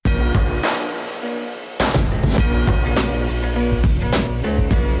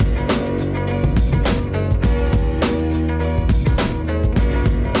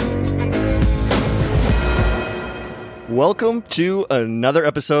Welcome to another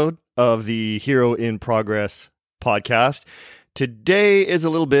episode of the Hero in Progress podcast. Today is a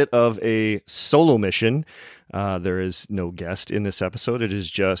little bit of a solo mission. There is no guest in this episode. It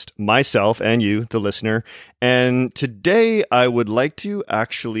is just myself and you, the listener. And today I would like to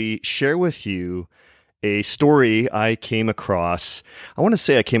actually share with you a story I came across. I want to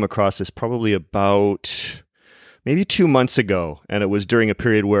say I came across this probably about maybe 2 months ago. And it was during a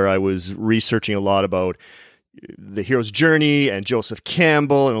period where I was researching a lot about the hero's journey and Joseph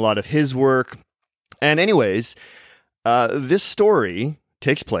Campbell and a lot of his work. And anyways, this story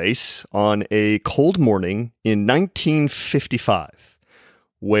takes place on a cold morning in 1955,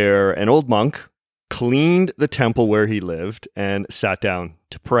 where an old monk cleaned the temple where he lived and sat down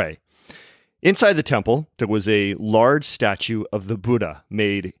to pray. Inside the temple, there was a large statue of the Buddha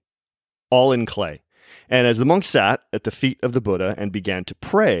made all in clay. And as the monk sat at the feet of the Buddha and began to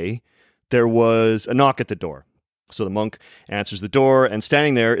pray, there was a knock at the door. So the monk answers the door, and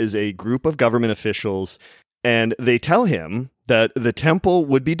standing there is a group of government officials, and they tell him that the temple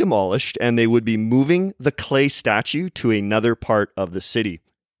would be demolished and they would be moving the clay statue to another part of the city.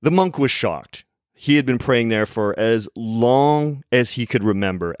 The monk was shocked. He had been praying there for as long as he could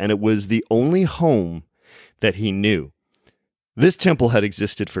remember, and it was the only home that he knew. This temple had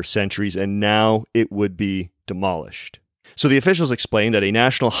existed for centuries, and now it would be demolished. So the officials explained that a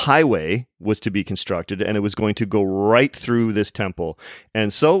national highway was to be constructed, and it was going to go right through this temple.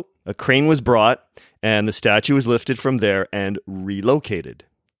 And so a crane was brought, and the statue was lifted from there and relocated.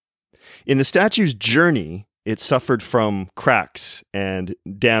 In the statue's journey, it suffered from cracks and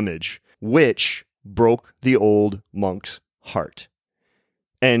damage, which broke the old monk's heart.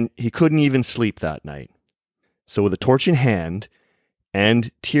 And he couldn't even sleep that night. So with a torch in hand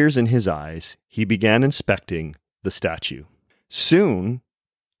and tears in his eyes, he began inspecting the statue. Soon,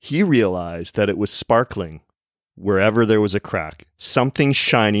 he realized that it was sparkling wherever there was a crack. Something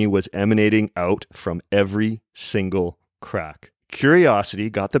shiny was emanating out from every single crack. Curiosity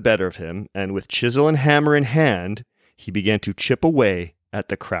got the better of him, and with chisel and hammer in hand, he began to chip away at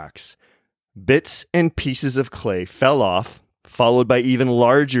the cracks. Bits and pieces of clay fell off, followed by even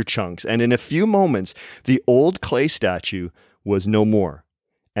larger chunks, and in a few moments, the old clay statue was no more,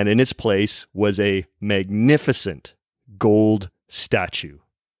 and in its place was a magnificent gold statue,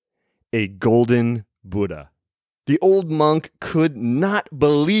 a golden Buddha. The old monk could not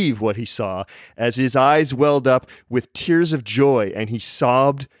believe what he saw as his eyes welled up with tears of joy, and he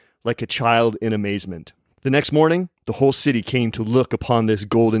sobbed like a child in amazement. The next morning, the whole city came to look upon this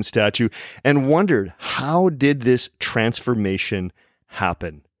golden statue and wondered, how did this transformation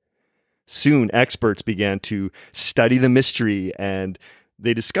happen? Soon, experts began to study the mystery, and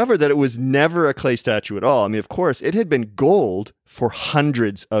they discovered that it was never a clay statue at all. I mean, of course, it had been gold for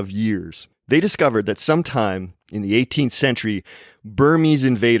hundreds of years. They discovered that sometime in the 18th century, Burmese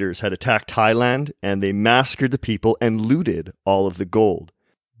invaders had attacked Thailand, and they massacred the people and looted all of the gold.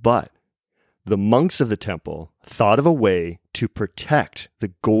 But the monks of the temple thought of a way to protect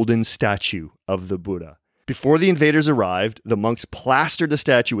the golden statue of the Buddha. Before the invaders arrived, the monks plastered the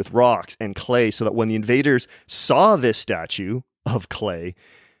statue with rocks and clay so that when the invaders saw this statue of clay,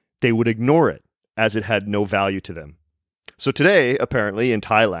 they would ignore it as it had no value to them. So today, apparently in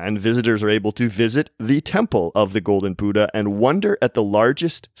Thailand, visitors are able to visit the temple of the golden Buddha and wonder at the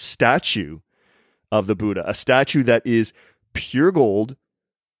largest statue of the Buddha, a statue that is pure gold,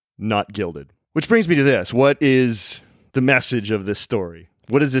 not gilded. Which brings me to this. What is the message of this story?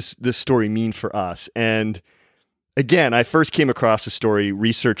 What does this story mean for us? And again, I first came across the story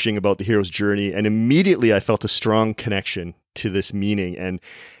researching about the hero's journey, and immediately I felt a strong connection to this meaning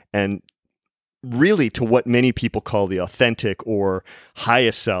and really to what many people call the authentic or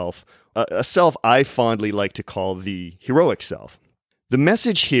highest self, a self I fondly like to call the heroic self. The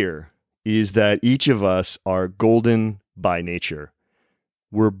message here is that each of us are golden by nature.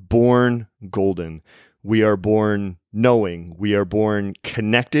 We're born golden. We are born knowing. We are born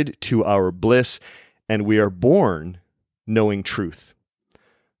connected to our bliss, and we are born knowing truth.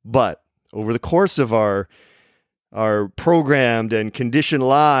 But over the course of our programmed and conditioned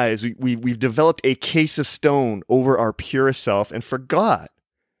lives, we've developed a case of stone over our purest self and forgot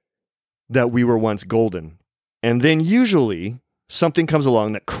that we were once golden. And then usually something comes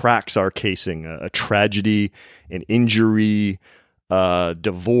along that cracks our casing, a tragedy, an injury, a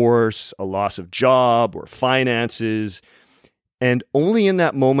divorce, a loss of job or finances. And only in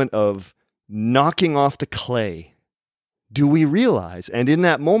that moment of knocking off the clay do we realize, and in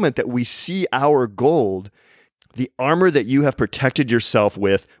that moment that we see our gold, the armor that you have protected yourself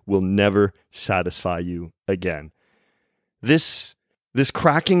with will never satisfy you again. This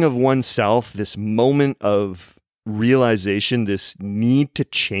cracking of oneself, this moment of realization, this need to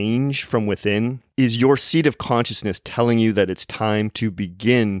change from within, is your seat of consciousness telling you that it's time to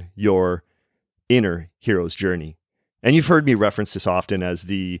begin your inner hero's journey. And you've heard me reference this often as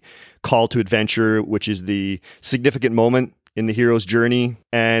the call to adventure, which is the significant moment in the hero's journey.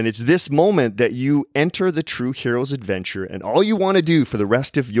 And it's this moment that you enter the true hero's adventure, and all you want to do for the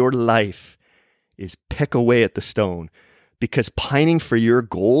rest of your life is pick away at the stone, because pining for your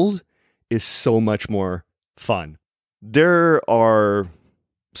gold is so much more fun. There are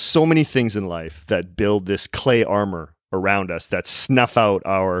so many things in life that build this clay armor around us that snuff out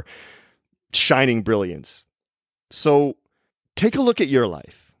our shining brilliance. So take a look at your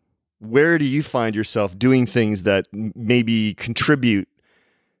life. Where do you find yourself doing things that maybe contribute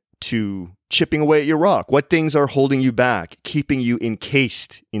to chipping away at your rock? What things are holding you back, keeping you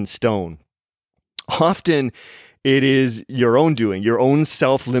encased in stone? Often it is your own doing, your own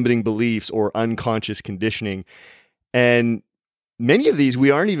self-limiting beliefs or unconscious conditioning. And many of these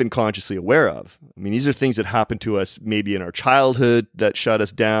we aren't even consciously aware of. I mean, these are things that happened to us maybe in our childhood that shut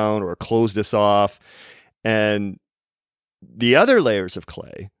us down or closed us off. And the other layers of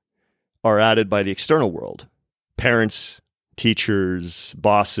clay are added by the external world. Parents, teachers,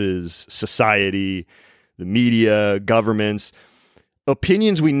 bosses, society, the media, governments,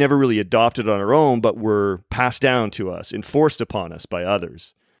 opinions we never really adopted on our own, but were passed down to us, enforced upon us by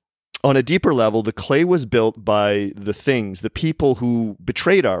others. On a deeper level, the clay was built by the things, the people who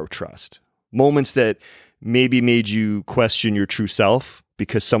betrayed our trust. Moments that maybe made you question your true self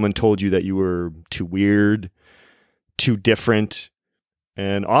because someone told you that you were too weird, too different.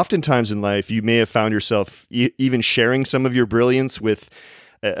 And oftentimes in life, you may have found yourself even sharing some of your brilliance with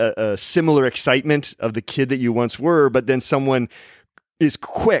a similar excitement of the kid that you once were, but then someone is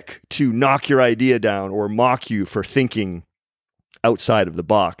quick to knock your idea down or mock you for thinking outside of the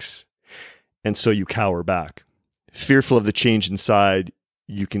box. And so you cower back. Fearful of the change inside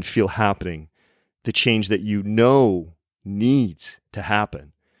you can feel happening, the change that you know needs to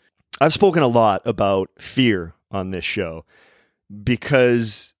happen. I've spoken a lot about fear on this show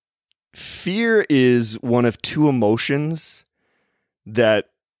because fear is one of two emotions that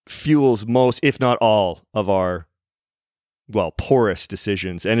fuels most, if not all, of our, poorest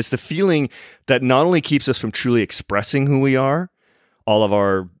decisions. And it's the feeling that not only keeps us from truly expressing who we are, all of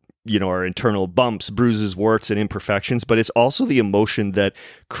our our internal bumps, bruises, warts, and imperfections, but it's also the emotion that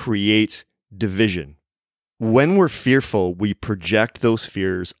creates division. When we're fearful, we project those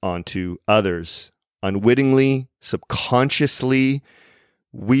fears onto others. Unwittingly, subconsciously,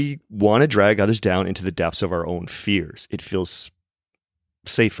 we want to drag others down into the depths of our own fears. It feels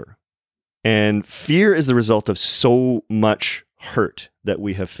safer. And fear is the result of so much hurt that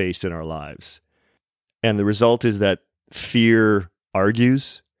we have faced in our lives. And the result is that fear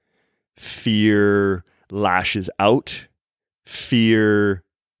argues, fear lashes out, fear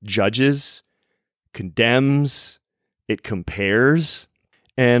judges, condemns, it compares.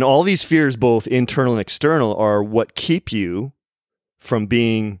 And all these fears, both internal and external, are what keep you from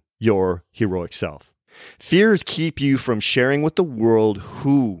being your heroic self. Fears keep you from sharing with the world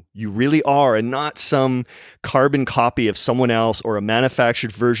who you really are and not some carbon copy of someone else or a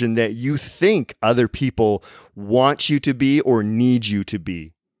manufactured version that you think other people want you to be or need you to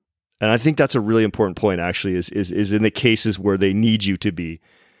be. And I think that's a really important point, actually, is in the cases where they need you to be.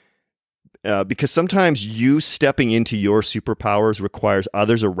 Because sometimes you stepping into your superpowers requires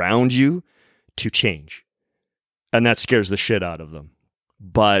others around you to change. And that scares the shit out of them.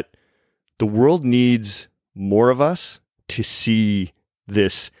 But the world needs more of us to see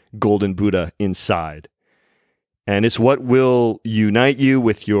this golden Buddha inside. And it's what will unite you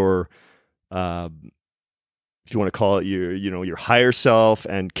with your, if you want to call it your higher self,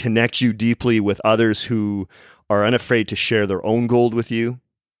 and connect you deeply with others who are unafraid to share their own gold with you.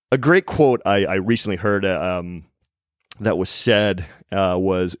 A great quote I recently heard that was said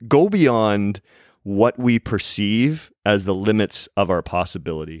was, "Go beyond what we perceive as the limits of our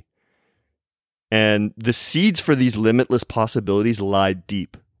possibility." And the seeds for these limitless possibilities lie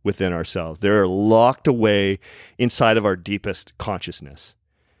deep within ourselves. They're locked away inside of our deepest consciousness,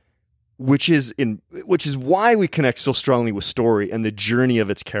 which is why we connect so strongly with story and the journey of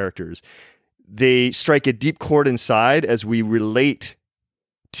its characters. They strike a deep chord inside as we relate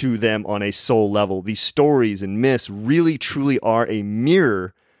to them on a soul level. These stories and myths really truly are a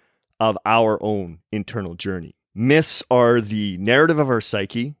mirror of our own internal journey. Myths are the narrative of our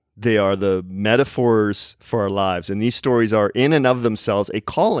psyche. They are the metaphors for our lives. And these stories are in and of themselves a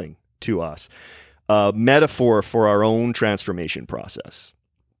calling to us, a metaphor for our own transformation process.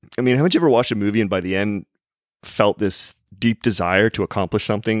 I mean, haven't you ever watched a movie and by the end felt this deep desire to accomplish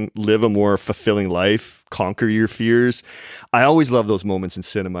something, live a more fulfilling life, conquer your fears. I always love those moments in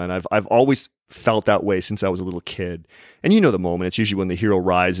cinema, and I've always felt that way since I was a little kid. And you know the moment, it's usually when the hero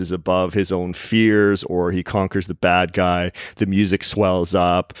rises above his own fears or he conquers the bad guy, the music swells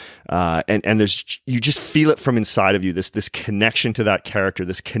up, and there's, you just feel it from inside of you, this connection to that character,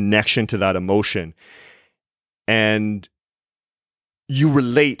 this connection to that emotion. And you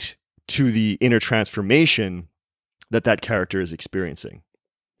relate to the inner transformation that character is experiencing.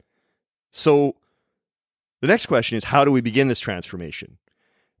 So the next question is, how do we begin this transformation?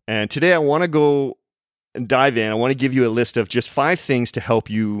 And today I want to go and dive in. I want to give you a list of just 5 things to help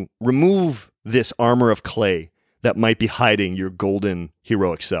you remove this armor of clay that might be hiding your golden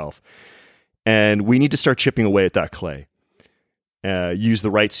heroic self. And we need to start chipping away at that clay. Use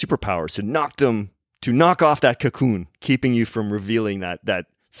the right superpowers to knock off that cocoon, keeping you from revealing that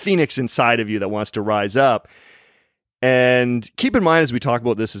phoenix inside of you that wants to rise up. And keep in mind, as we talk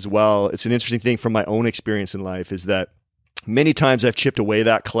about this as well, it's an interesting thing from my own experience in life is that many times I've chipped away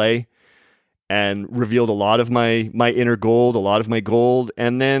that clay and revealed a lot of my inner gold, a lot of my gold.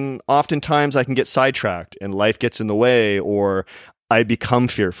 And then oftentimes I can get sidetracked and life gets in the way, or I become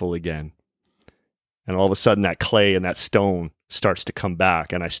fearful again. And all of a sudden that clay and that stone starts to come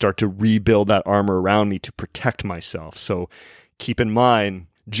back, and I start to rebuild that armor around me to protect myself. So keep in mind,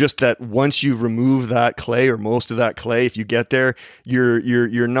 just that once you've removed that clay or most of that clay, if you get there,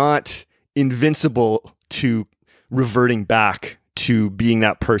 you're not invincible to reverting back to being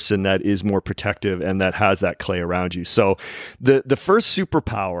that person that is more protective and that has that clay around you. So the first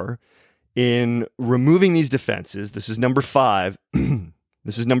superpower in removing these defenses, this is number 5,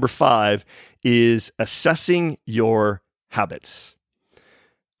 is assessing your habits.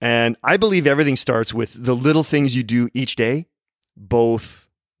 And I believe everything starts with the little things you do each day, both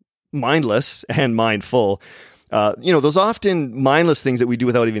mindless and mindful. Those often mindless things that we do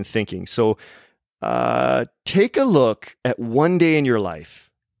without even thinking. So take a look at one day in your life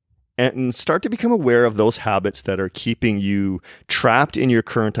and start to become aware of those habits that are keeping you trapped in your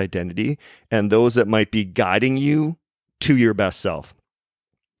current identity and those that might be guiding you to your best self.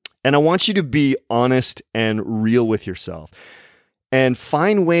 And I want you to be honest and real with yourself and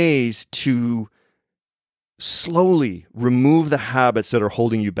find ways to slowly remove the habits that are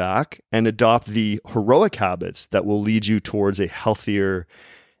holding you back and adopt the heroic habits that will lead you towards a healthier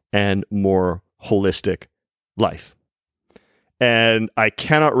and more holistic life. And I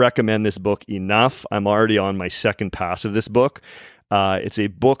cannot recommend this book enough. I'm already on my second pass of this book. It's a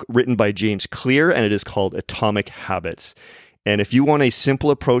book written by James Clear, and it is called Atomic Habits. And if you want a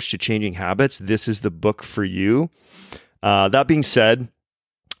simple approach to changing habits, this is the book for you. That being said,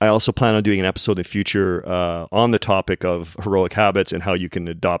 I also plan on doing an episode in the future on the topic of heroic habits and how you can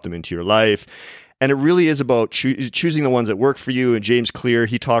adopt them into your life. And it really is about choosing the ones that work for you. And James Clear,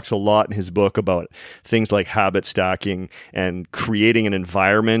 he talks a lot in his book about things like habit stacking and creating an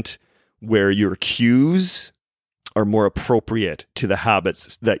environment where your cues are more appropriate to the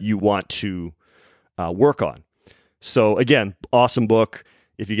habits that you want to work on. So again, awesome book.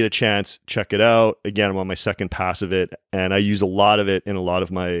 If you get a chance, check it out. Again, I'm on my second pass of it, and I use a lot of it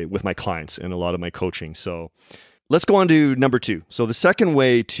with my clients and a lot of my coaching. So let's go on to number 2. So the second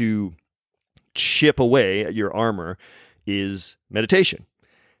way to chip away at your armor is meditation.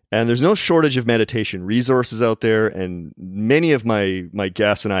 And there's no shortage of meditation resources out there, and many of my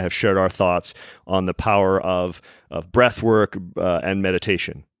guests and I have shared our thoughts on the power of breath work and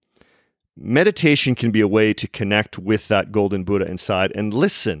meditation. Meditation can be a way to connect with that golden Buddha inside and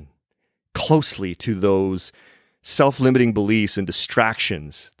listen closely to those self-limiting beliefs and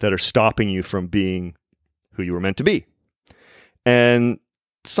distractions that are stopping you from being who you were meant to be. And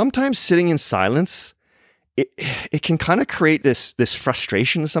sometimes sitting in silence, it can kind of create this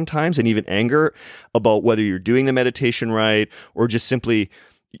frustration sometimes, and even anger about whether you're doing the meditation right, or just simply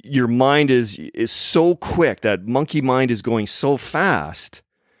your mind is so quick, that monkey mind is going so fast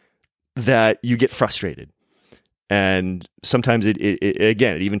that you get frustrated. And sometimes it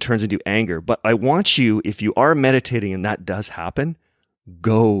even turns into anger. But I want you, if you are meditating and that does happen,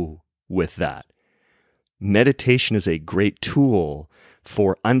 go with that. Meditation is a great tool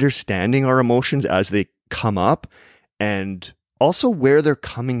for understanding our emotions as they come up and also where they're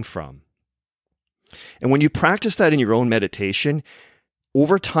coming from. And when you practice that in your own meditation,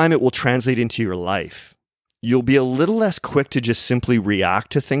 over time it will translate into your life. You'll be a little less quick to just simply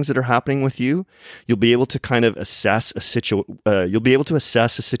react to things that are happening with you. You'll be able to kind of assess a situation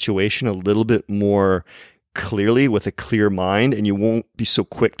a little bit more clearly with a clear mind, and you won't be so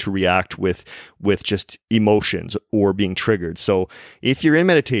quick to react with just emotions or being triggered. So if you're in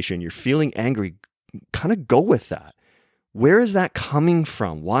meditation, you're feeling angry, kind of go with that. Where is that coming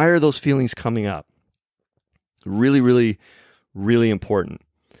from? Why are those feelings coming up? Really, really, really important,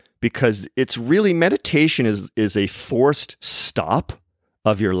 because it's really, meditation is a forced stop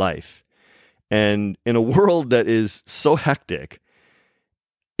of your life. And in a world that is so hectic,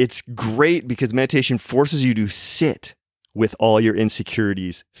 it's great because meditation forces you to sit with all your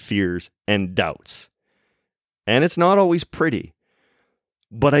insecurities, fears, and doubts. And it's not always pretty.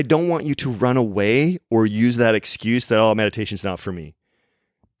 But I don't want you to run away or use that excuse that, oh, meditation's not for me.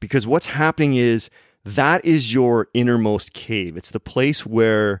 Because what's happening is that is your innermost cave. It's the place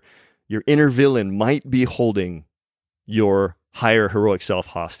where your inner villain might be holding your higher heroic self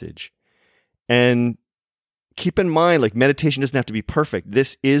hostage. And keep in mind, like, meditation doesn't have to be perfect.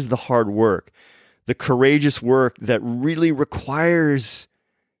 This is the hard work, the courageous work that really requires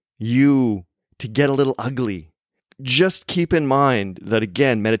you to get a little ugly. Just keep in mind that,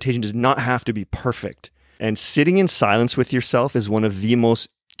 again, meditation does not have to be perfect. And sitting in silence with yourself is one of the most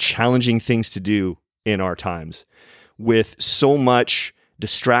challenging things to do in our times. With so much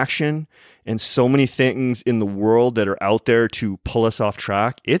distraction and so many things in the world that are out there to pull us off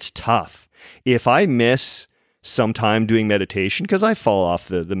track, it's tough. If I miss some time doing meditation, because I fall off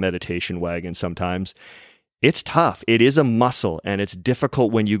the meditation wagon sometimes, it's tough. It is a muscle, and it's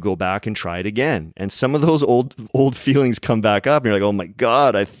difficult when you go back and try it again. And some of those old feelings come back up, and you're like, oh my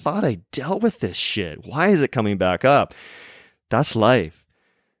God, I thought I dealt with this shit. Why is it coming back up? That's life.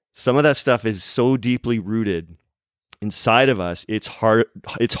 Some of that stuff is so deeply rooted inside of us, it's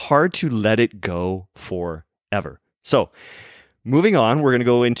hard to let it go forever. So, moving on, we're going to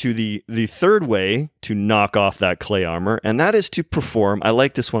go into the third way to knock off that clay armor, and that is to perform, I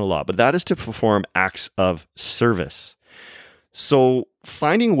like this one a lot, but that is to perform acts of service. So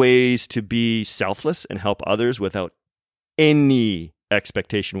finding ways to be selfless and help others without any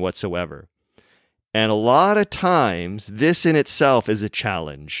expectation whatsoever. And a lot of times, this in itself is a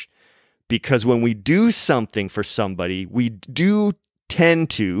challenge, because when we do something for somebody, we do tend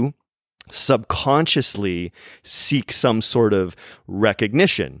to subconsciously seek some sort of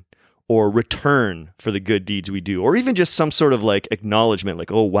recognition or return for the good deeds we do, or even just some sort of like acknowledgement,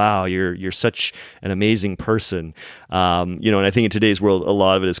 like, oh wow, you're such an amazing person. And I think in today's world, a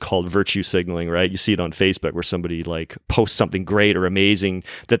lot of it is called virtue signaling, right? You see it on Facebook where somebody like posts something great or amazing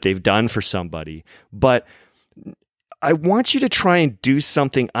that they've done for somebody. But I want you to try and do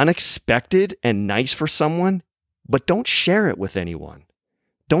something unexpected and nice for someone, but don't share it with anyone.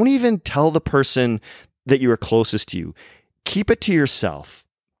 Don't even tell the person that you are closest to you. Keep it to yourself.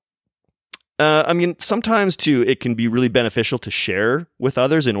 Sometimes too, it can be really beneficial to share with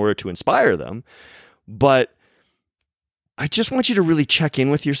others in order to inspire them. But I just want you to really check in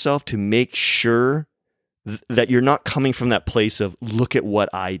with yourself to make sure that you're not coming from that place of, look at what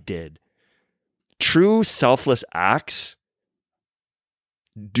I did. True selfless acts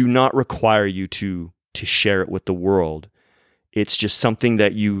do not require you to share it with the world. It's just something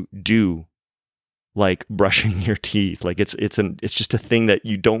that you do, like brushing your teeth. Like it's just a thing that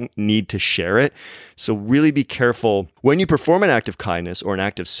you don't need to share it. So really be careful when you perform an act of kindness or an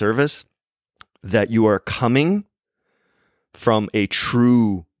act of service that you are coming from a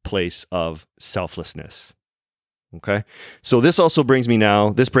true place of selflessness. Okay. So this brings me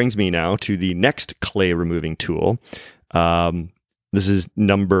now to the next clay removing tool. This is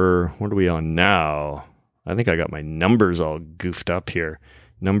number, what are we on now? I think I got my numbers all goofed up here.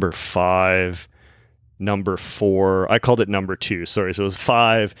 Number 5, number 4. I called it number 2. Sorry. So it was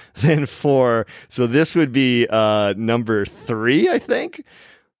 5, then 4. So this would be number 3, I think.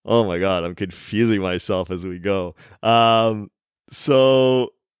 Oh my God. I'm confusing myself as we go.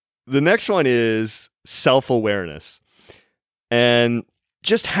 So the next one is self-awareness. And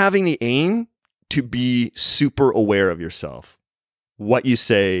just having the aim to be super aware of yourself. What you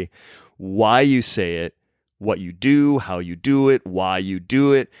say, why you say it, what you do, how you do it, why you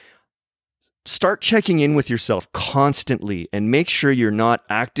do it. Start checking in with yourself constantly and make sure you're not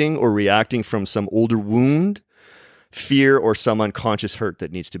acting or reacting from some older wound, fear, or some unconscious hurt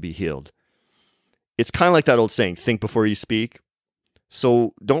that needs to be healed. It's kind of like that old saying, think before you speak.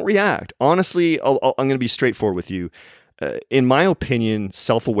 So don't react. Honestly, I'm going to be straightforward with you. In my opinion,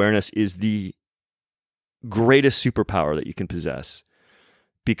 self-awareness is the greatest superpower that you can possess.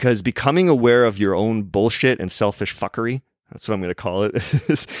 Because becoming aware of your own bullshit and selfish fuckery, that's what I'm going to call it,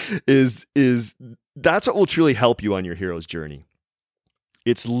 is that's what will truly help you on your hero's journey.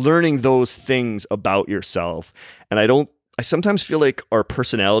 It's learning those things about yourself. And I sometimes feel like our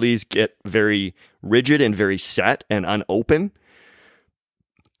personalities get very rigid and very set and unopen.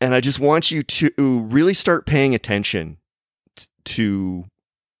 And I just want you to really start paying attention to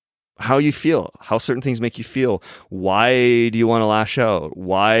how you feel, how certain things make you feel. Why do you want to lash out?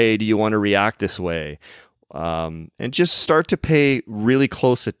 Why do you want to react this way? And just start to pay really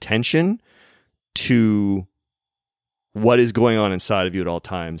close attention to what is going on inside of you at all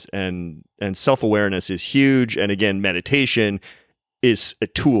times. And self-awareness is huge. And again, meditation is a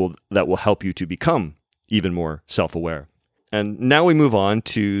tool that will help you to become even more self-aware. And now we move on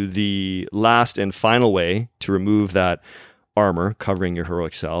to the last and final way to remove that armor covering your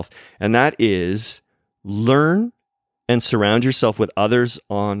heroic self. And that is learn and surround yourself with others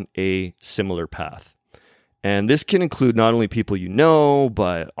on a similar path. And this can include not only people you know,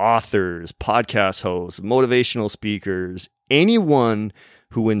 but authors, podcast hosts, motivational speakers, anyone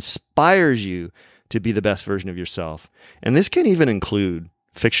who inspires you to be the best version of yourself. And this can even include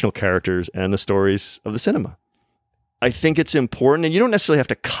fictional characters and the stories of the cinema. I think it's important, and you don't necessarily have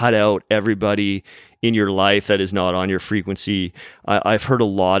to cut out everybody in your life that is not on your frequency. I've heard a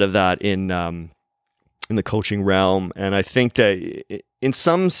lot of that in the coaching realm. And I think that in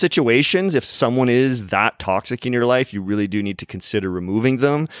some situations, if someone is that toxic in your life, you really do need to consider removing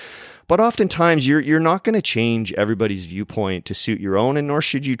them. But oftentimes you're not going to change everybody's viewpoint to suit your own, and nor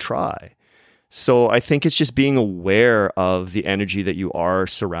should you try. So I think it's just being aware of the energy that you are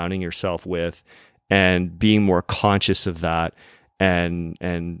surrounding yourself with and being more conscious of that,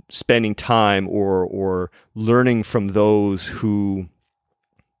 and spending time or learning from those who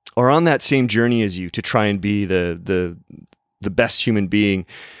are on that same journey as you to try and be the best human being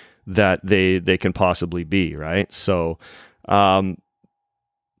that they can possibly be, right? So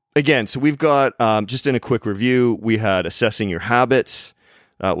again, so we've got just in a quick review, we had assessing your habits.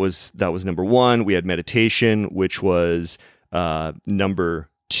 That was number 1. We had meditation, which was number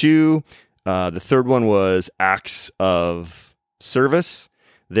 2. The third one was acts of service.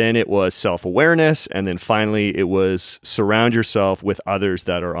 Then it was self-awareness. And then finally, it was surround yourself with others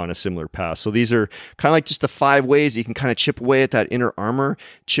that are on a similar path. So these are kind of like just the 5 ways you can kind of chip away at that inner armor,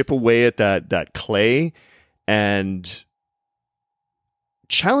 chip away at that clay, and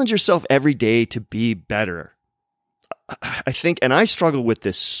challenge yourself every day to be better. I think, and I struggle with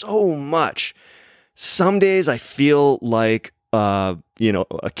this so much. Some days I feel like, a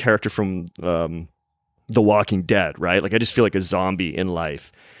character from The Walking Dead, right? Like I just feel like a zombie in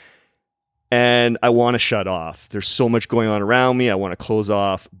life. And I want to shut off. There's so much going on around me. I want to close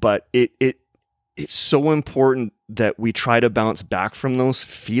off. But it's so important that we try to bounce back from those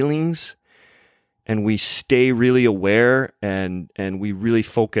feelings, and we stay really aware, and we really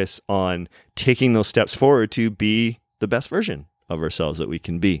focus on taking those steps forward to be the best version of ourselves that we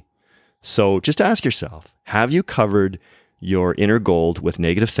can be. So just ask yourself, have you covered your inner gold with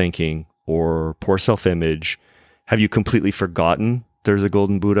negative thinking or poor self-image? Have you completely forgotten there's a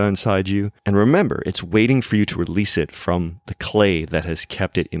golden Buddha inside you? And remember, it's waiting for you to release it from the clay that has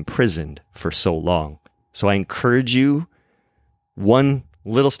kept it imprisoned for so long. So I encourage you, one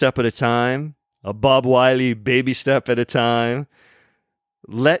little step at a time, a Bob Wiley baby step at a time.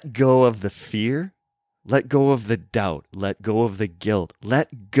 Let go of the fear. Let go of the doubt. Let go of the guilt.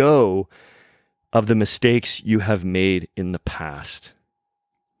 Let go of the mistakes you have made in the past.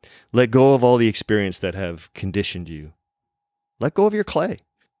 Let go of all the experience that have conditioned you. Let go of your clay.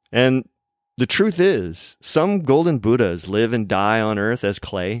 And the truth is, some golden Buddhas live and die on earth as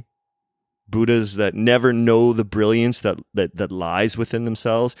clay. Buddhas that never know the brilliance that lies within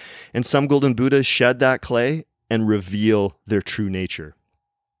themselves. And some golden Buddhas shed that clay and reveal their true nature.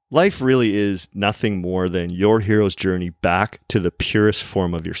 Life really is nothing more than your hero's journey back to the purest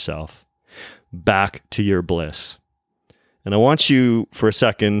form of yourself, back to your bliss. And I want you, for a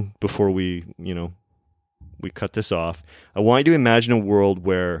second, before we cut this off, I want you to imagine a world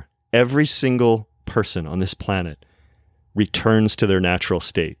where every single person on this planet returns to their natural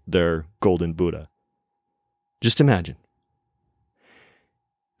state, their golden Buddha. Just imagine.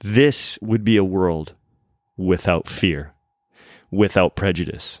 This would be a world without fear, without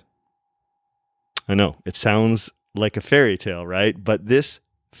prejudice. I know, it sounds like a fairy tale, right? But this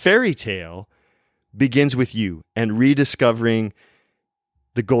fairy tale begins with you and rediscovering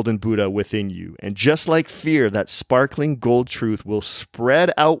the golden Buddha within you. And just like fear, that sparkling gold truth will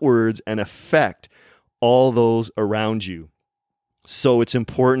spread outwards and affect all those around you. So it's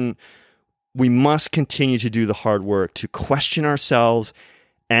important. We must continue to do the hard work to question ourselves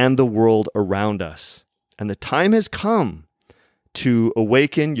and the world around us. And the time has come to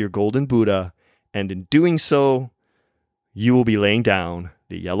awaken your golden Buddha. And in doing so, you will be laying down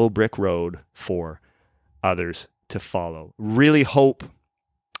the yellow brick road for others to follow. Really hope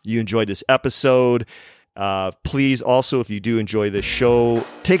you enjoyed this episode. Please also, if you do enjoy this show,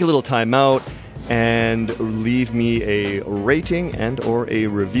 take a little time out and leave me a rating and or a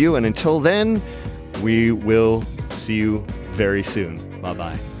review. And until then, we will see you very soon.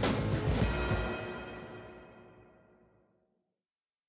 Bye-bye.